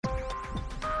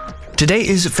Today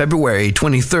is February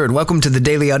 23rd. Welcome to the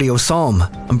Daily Audio Psalm.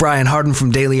 I'm Brian Hardin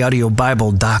from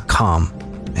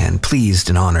DailyAudioBible.com, and pleased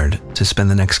and honored to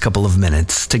spend the next couple of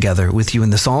minutes together with you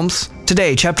in the Psalms.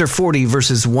 Today, chapter 40,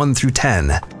 verses 1 through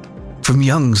 10, from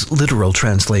Young's literal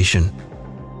translation.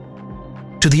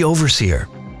 To the overseer,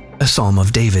 a psalm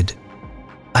of David.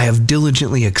 I have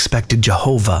diligently expected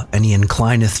Jehovah, and he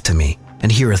inclineth to me,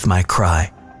 and heareth my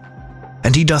cry.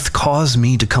 And he doth cause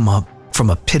me to come up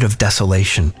from a pit of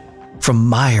desolation, from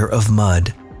mire of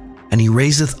mud, and he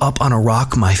raiseth up on a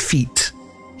rock my feet.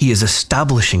 He is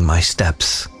establishing my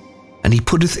steps, and he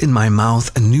putteth in my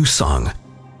mouth a new song.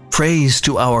 Praise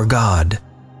to our God.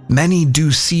 Many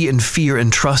do see and fear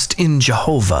and trust in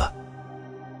Jehovah.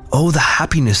 O the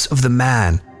happiness of the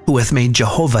man who hath made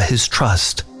Jehovah his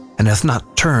trust, and hath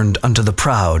not turned unto the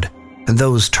proud, and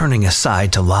those turning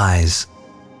aside to lies.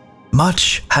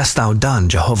 Much hast thou done,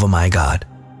 Jehovah my God.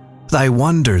 Thy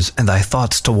wonders and thy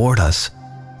thoughts toward us.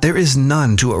 There is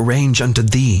none to arrange unto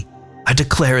thee. I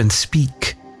declare and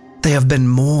speak. They have been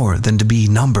more than to be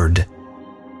numbered.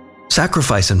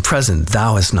 Sacrifice and present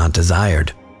thou hast not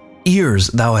desired. Ears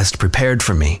thou hast prepared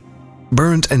for me.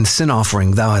 Burnt and sin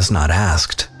offering thou hast not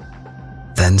asked.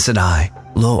 Then said I,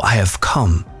 Lo, I have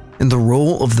come. In the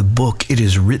roll of the book it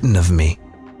is written of me.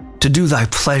 To do thy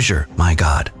pleasure, my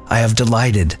God, I have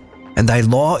delighted, and thy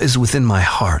law is within my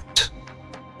heart.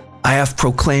 I have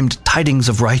proclaimed tidings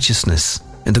of righteousness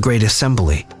in the great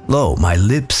assembly. Lo, my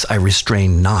lips I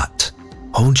restrain not.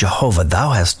 O Jehovah,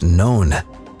 thou hast known.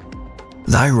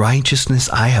 Thy righteousness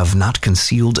I have not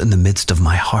concealed in the midst of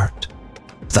my heart.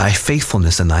 Thy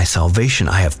faithfulness and thy salvation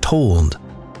I have told.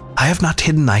 I have not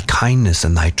hidden thy kindness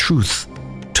and thy truth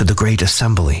to the great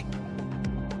assembly.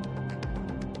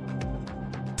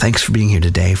 Thanks for being here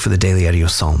today for the Daily Audio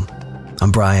Psalm.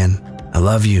 I'm Brian. I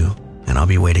love you, and I'll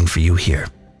be waiting for you here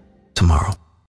tomorrow.